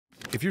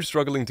If you're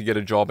struggling to get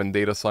a job in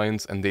data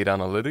science and data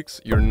analytics,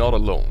 you're not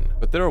alone.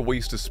 But there are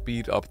ways to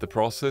speed up the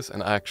process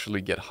and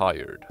actually get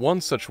hired. One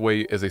such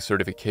way is a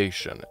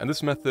certification, and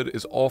this method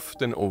is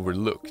often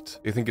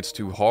overlooked. They think it's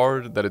too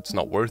hard, that it's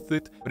not worth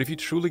it, but if you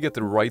truly get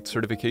the right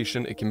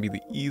certification, it can be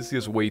the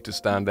easiest way to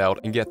stand out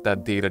and get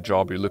that data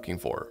job you're looking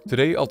for.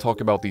 Today, I'll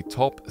talk about the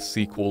top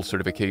SQL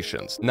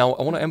certifications. Now,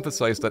 I want to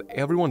emphasize that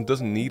everyone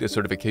doesn't need a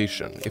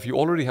certification. If you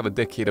already have a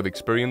decade of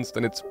experience,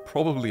 then it's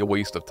probably a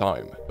waste of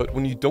time. But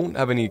when you don't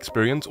have any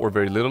experience or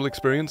very little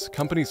experience,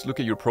 companies look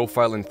at your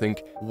profile and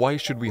think, why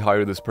should we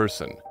hire this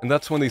person? And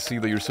that's when they see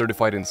that you're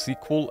certified in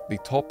SQL, the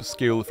top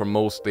skill for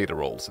most data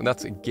roles, and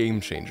that's a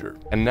game changer.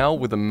 And now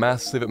with a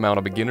massive amount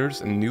of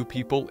beginners and new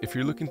people, if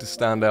you're looking to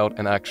stand out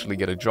and actually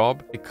get a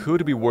job, it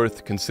could be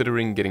worth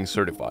considering getting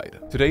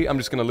certified. Today, I'm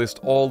just going to list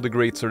all the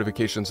great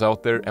certifications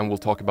out there, and we'll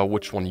talk about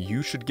which one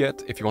you should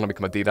get if you want to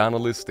become a data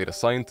analyst, data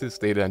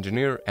scientist, data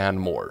engineer, and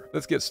more.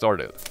 Let's get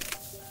started.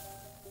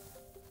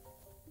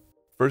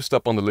 First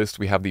up on the list,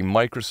 we have the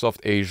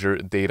Microsoft Azure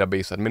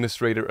Database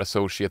Administrator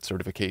Associate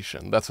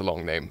Certification. That's a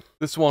long name.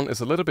 This one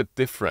is a little bit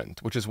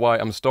different, which is why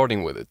I'm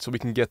starting with it, so we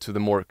can get to the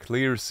more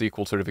clear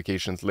SQL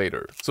certifications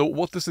later. So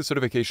what does this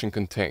certification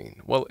contain?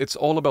 Well, it's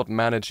all about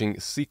managing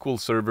SQL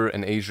Server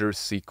and Azure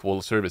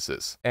SQL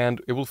services, and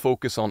it will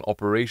focus on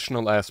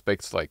operational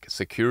aspects like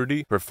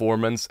security,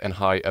 performance, and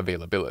high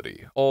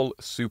availability. All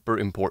super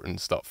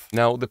important stuff.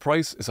 Now, the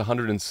price is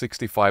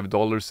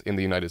 $165 in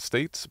the United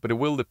States, but it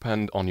will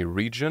depend on your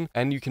region,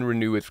 and you can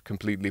renew it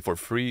completely for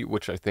free,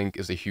 which I think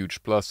is a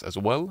huge plus as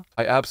well.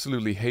 I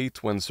absolutely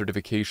hate when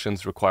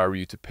certifications require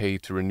you to pay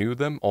to renew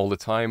them all the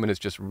time, and it's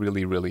just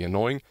really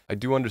annoying. I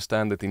do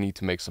understand that they need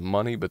to make some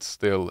money, but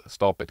still,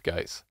 stop it,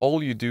 guys.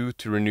 All you do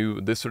to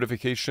renew this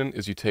certification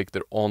is you take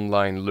their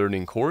online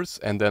learning course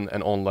and then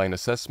an online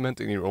assessment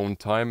in your own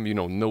time,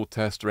 no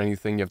test or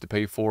anything you have to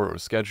pay for or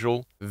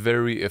schedule.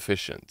 Very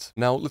efficient.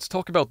 Now, let's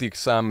talk about the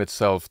exam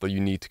itself that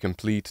you need to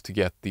complete to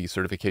get the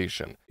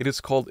certification. It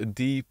is called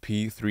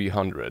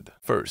DP300.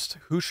 First,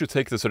 who should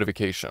take the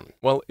certification?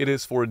 Well, it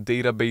is for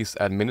database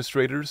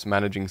administrators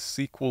managing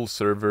SQL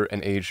Server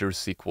and Azure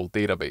SQL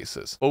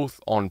databases, both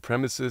on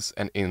premises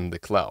and in the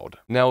cloud.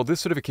 Now,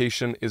 this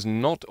certification is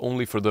not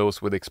only for those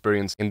with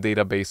experience in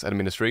database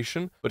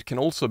administration, but can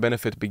also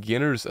benefit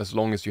beginners as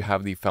long as you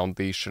have the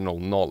foundational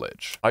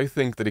knowledge. I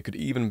think that it could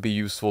even be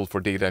useful for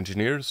data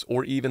engineers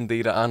or even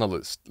data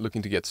analysts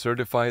looking to get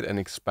certified and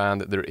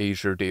expand their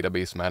Azure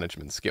database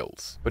management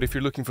skills. But if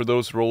you're looking for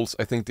those roles,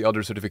 I think the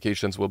other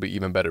certifications will be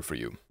even better for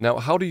you. Now,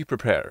 how do you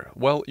prepare?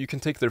 Well, you can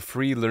take their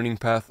free learning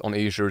path on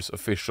Azure's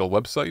official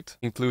website,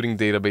 including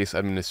database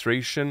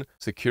administration,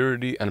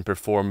 security, and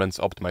performance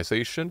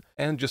optimization,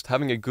 and just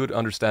having a good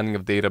understanding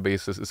of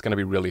databases is going to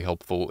be really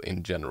helpful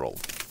in general.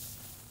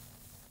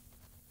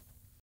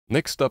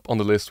 Next up on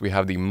the list, we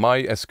have the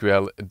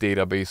MySQL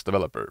Database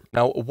Developer.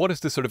 Now, what is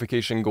this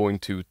certification going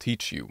to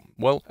teach you?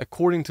 Well,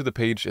 according to the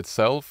page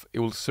itself, it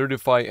will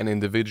certify an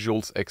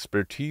individual's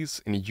expertise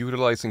in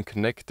utilizing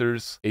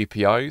connectors,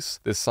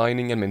 APIs,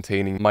 designing and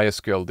maintaining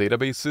MySQL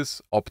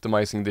databases,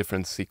 optimizing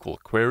different SQL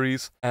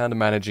queries, and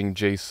managing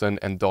JSON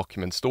and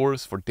document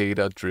stores for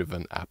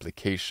data-driven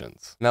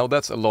applications. Now,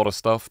 that's a lot of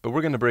stuff, but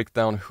we're going to break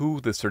down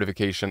who this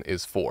certification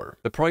is for.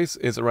 The price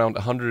is around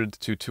 $100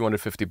 to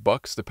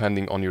 $250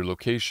 depending on your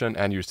location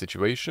and your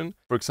situation.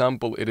 For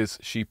example, it is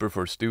cheaper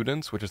for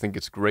students, which I think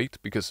is great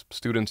because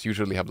students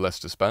usually have less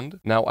to spend.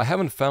 Now, I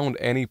haven't found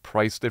any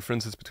price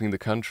differences between the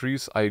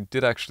countries. I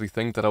did actually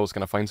think that I was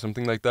going to find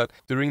something like that.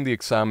 During the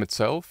exam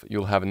itself,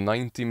 you'll have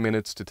 90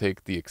 minutes to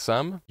take the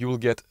exam. You will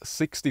get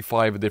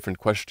 65 different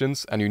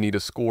questions and you need a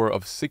score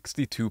of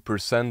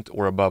 62%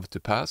 or above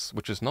to pass,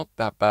 which is not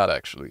that bad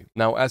actually.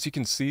 Now, as you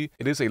can see,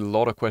 it is a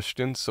lot of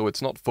questions, so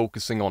it's not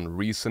focusing on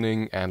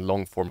reasoning and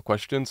long-form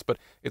questions, but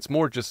it's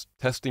more just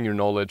testing your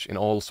knowledge in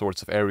all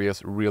sorts of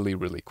areas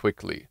really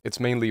quickly. It's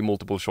mainly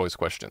multiple choice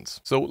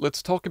questions. So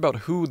let's talk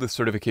about who the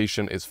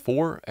certification is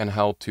for and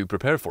how to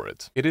prepare for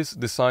it. It is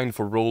designed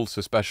for roles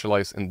who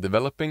specialize in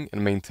developing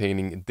and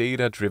maintaining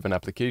data-driven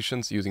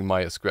applications using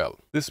MySQL.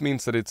 This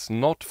means that it's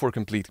not for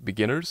complete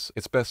beginners,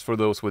 it's best for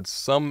those with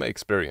some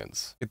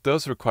experience. It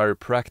does require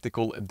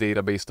practical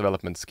database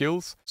development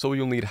skills, so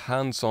you'll need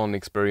hands-on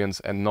experience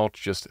and not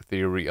just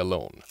theory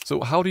alone.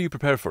 So how do you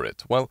prepare for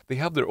it? Well, they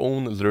have their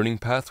own learning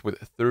path with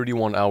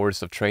 31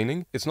 hours of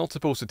training. It's not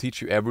supposed to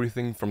teach you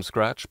everything from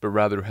scratch, but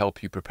rather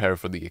help you prepare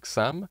for the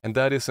exam. And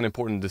that is an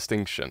important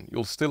distinction.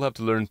 You'll still have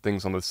to learn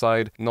things on the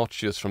side, not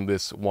just from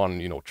this one,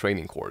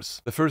 training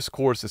course. The first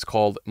course is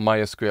called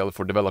MySQL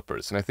for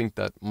Developers, and I think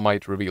that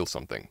might reveal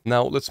something.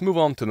 Now, let's move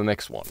on to the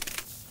next one.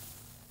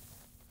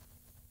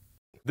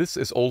 This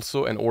is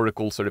also an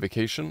Oracle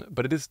certification,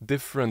 but it is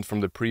different from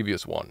the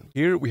previous one.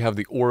 Here we have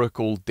the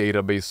Oracle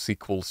Database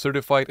SQL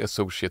Certified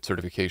Associate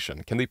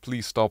certification. Can they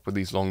please stop with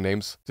these long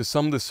names? To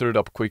sum this cert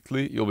up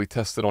quickly, you'll be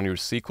tested on your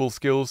SQL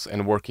skills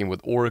and working with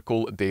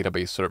Oracle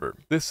Database Server.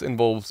 This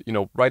involves,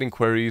 writing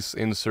queries,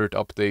 insert,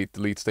 update,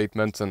 delete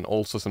statements, and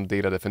also some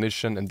data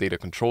definition and data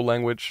control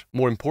language.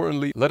 More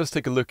importantly, let us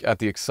take a look at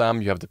the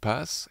exam you have to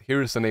pass.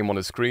 Here is the name on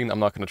the screen. I'm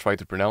not going to try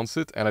to pronounce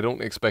it, and I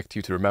don't expect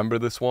you to remember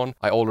this one.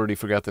 I already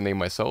forgot the name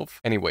myself.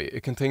 Anyway,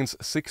 it contains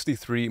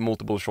 63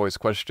 multiple choice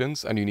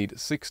questions, and you need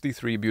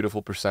 63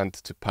 beautiful percent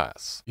to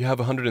pass. You have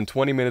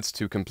 120 minutes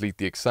to complete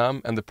the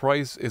exam, and the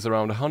price is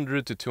around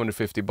 100 to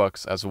 250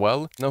 bucks as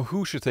well. Now,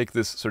 who should take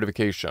this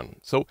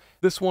certification? So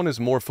this one is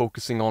more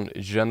focusing on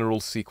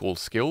general SQL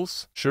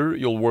skills. Sure,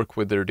 you'll work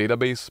with their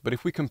database, but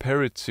if we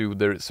compare it to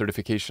their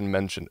certification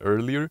mentioned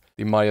earlier,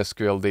 the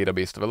MySQL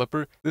database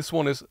developer, this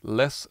one is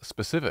less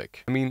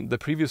specific. I mean, the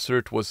previous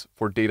cert was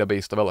for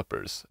database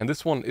developers, and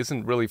this one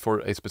isn't really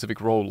for a specific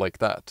role like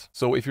that.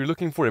 So if you're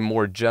looking for a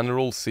more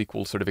general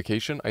SQL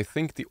certification, I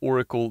think the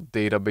Oracle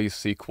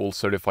Database SQL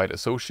Certified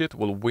Associate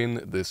will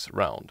win this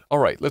round.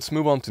 Alright, let's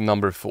move on to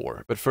number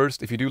 4. But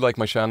first, if you do like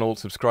my channel,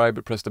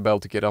 subscribe, press the bell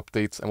to get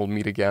updates, and we'll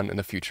meet again in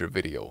a future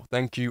video.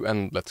 Thank you,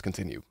 and let's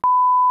continue.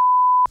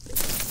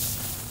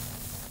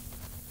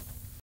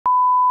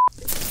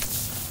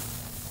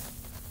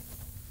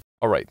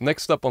 Alright,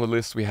 next up on the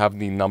list we have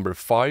the number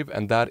 5,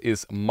 and that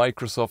is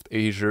Microsoft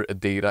Azure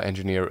Data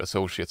Engineer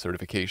Associate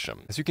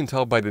certification. As you can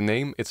tell by the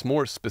name, it's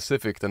more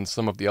specific than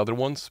some of the other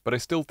ones, but I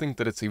still think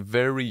that it's a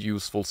very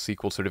useful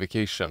SQL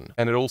certification,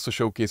 and it also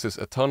showcases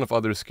a ton of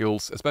other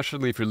skills,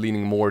 especially if you're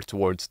leaning more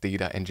towards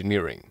data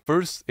engineering.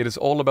 First, it is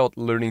all about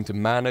learning to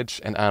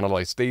manage and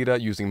analyze data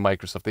using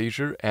Microsoft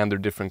Azure and their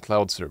different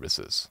cloud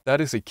services.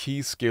 That is a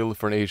key skill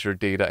for an Azure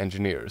data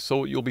engineer,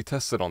 so you'll be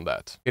tested on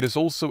that. It is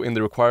also in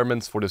the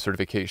requirements for the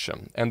certification,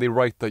 and they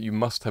write that you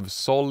must have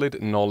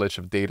solid knowledge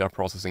of data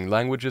processing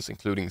languages,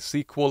 including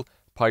SQL,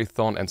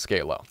 Python, and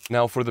Scala.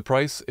 Now for the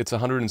price, it's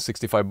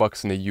 165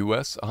 bucks in the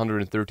US,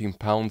 113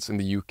 pounds in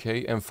the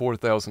UK, and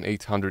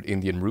 4,800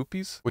 Indian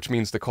rupees, which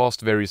means the cost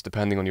varies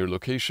depending on your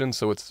location,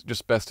 so it's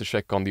just best to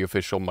check on the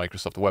official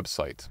Microsoft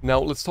website. Now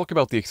let's talk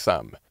about the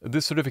exam.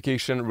 This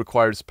certification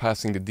requires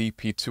passing the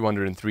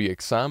DP203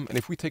 exam, and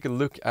if we take a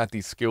look at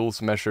the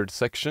skills measured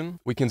section,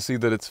 we can see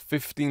that it's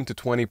 15 to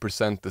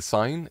 20%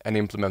 design and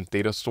implement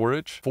data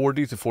storage,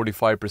 40 to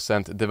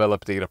 45%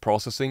 develop data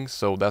processing,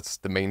 so that's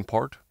the main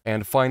part,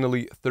 and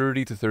finally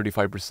 30 to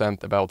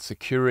 35% about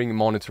securing,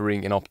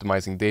 monitoring, and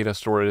optimizing data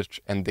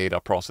storage and data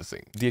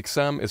processing. The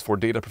exam is for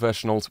data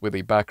professionals with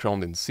a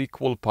background in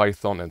SQL,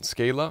 Python, and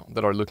Scala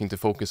that are looking to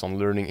focus on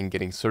learning and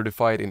getting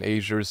certified in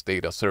Azure's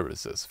data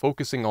services,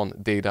 focusing on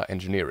data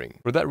engineering.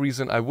 For that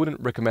reason, I wouldn't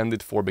recommend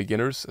it for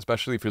beginners,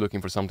 especially if you're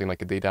looking for something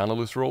like a data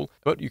analyst role,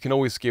 but you can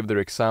always give their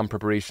exam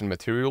preparation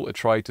material a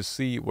try to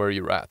see where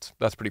you're at.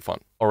 That's pretty fun.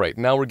 Alright,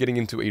 now we're getting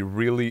into a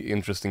really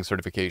interesting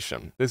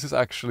certification. This is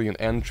actually an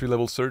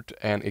entry-level cert,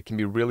 and it can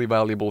be really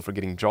valuable for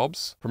getting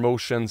jobs,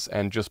 promotions,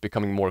 and just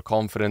becoming more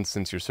confident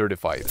since you're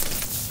certified.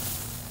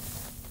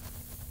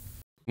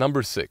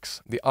 Number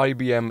 6, the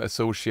IBM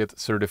Associate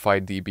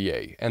Certified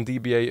DBA, and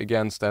DBA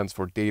again stands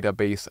for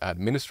Database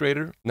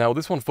Administrator. Now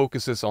this one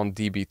focuses on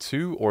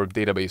DB2 or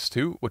Database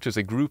 2, which is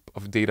a group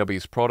of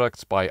database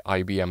products by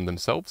IBM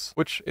themselves,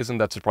 which isn't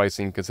that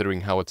surprising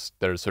considering how it's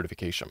their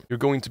certification. You're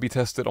going to be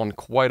tested on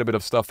quite a bit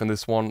of stuff in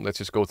this one. Let's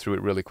just go through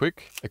it really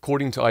quick.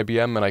 According to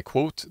IBM, and I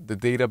quote, "The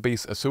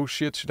Database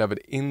Associate should have an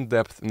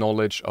in-depth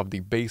knowledge of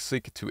the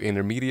basic to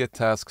intermediate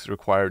tasks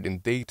required in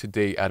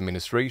day-to-day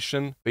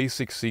administration,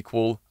 basic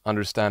SQL,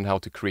 understand how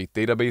to create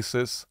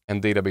databases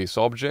and database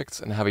objects,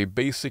 and have a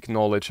basic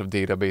knowledge of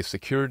database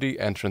security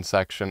and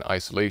transaction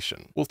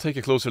isolation." We'll take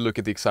a closer look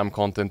at the exam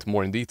content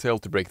more in detail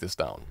to break this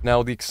down.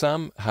 Now, the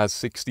exam has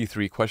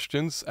 63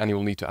 questions, and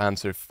you'll need to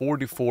answer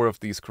 44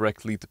 of these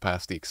correctly to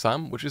pass the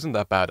exam, which isn't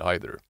that bad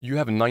either. You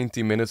have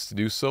 90 minutes to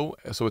do so,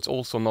 so it's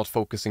also not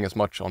focusing as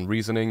much on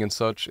reasoning and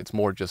such, it's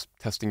more just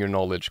testing your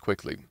knowledge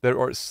quickly. There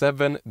are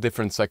 7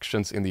 different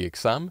sections in the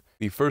exam.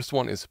 The first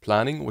one is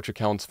planning, which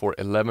accounts for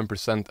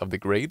 11% of the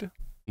grade.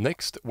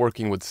 Next,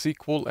 working with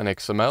SQL and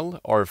XML,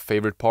 our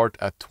favorite part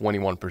at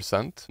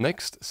 21%.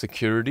 Next,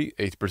 security,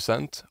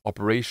 8%,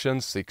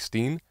 operations,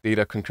 16%,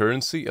 data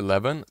concurrency,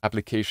 11%,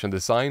 application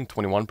design,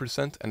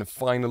 21%, and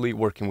finally,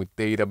 working with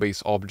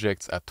database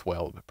objects at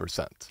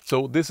 12%.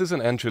 So this is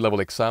an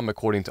entry-level exam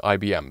according to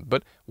IBM,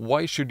 but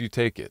why should you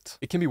take it?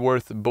 It can be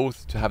worth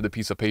both to have the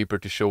piece of paper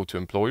to show to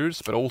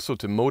employers, but also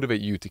to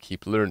motivate you to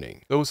keep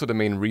learning. Those are the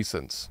main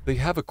reasons. They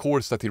have a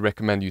course that they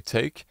recommend you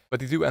take, but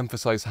they do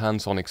emphasize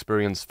hands-on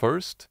experience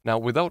first. Now,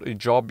 without a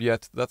job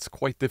yet, that's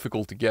quite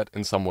difficult to get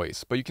in some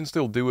ways, but you can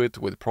still do it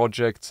with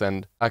projects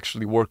and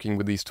actually working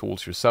with these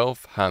tools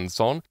yourself,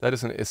 hands-on. That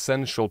is an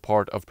essential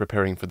part of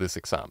preparing for this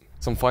exam.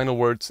 Some final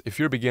words: if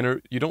you're a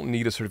beginner, you don't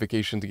need a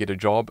certification to get a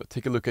job.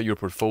 Take a look at your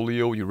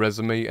portfolio, your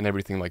resume, and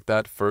everything like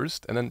that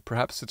first, and then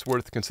perhaps it's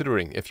worth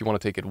considering if you want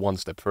to take it one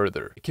step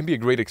further. It can be a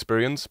great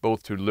experience,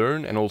 both to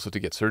learn and also to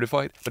get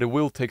certified, but it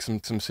will take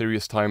some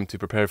serious time to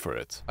prepare for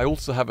it. I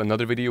also have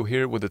another video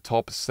here with the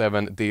top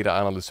 7 data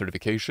analyst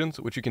certifications,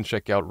 which you can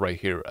check out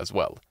right here as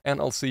well. And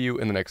I'll see you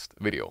in the next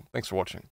video. Thanks for watching.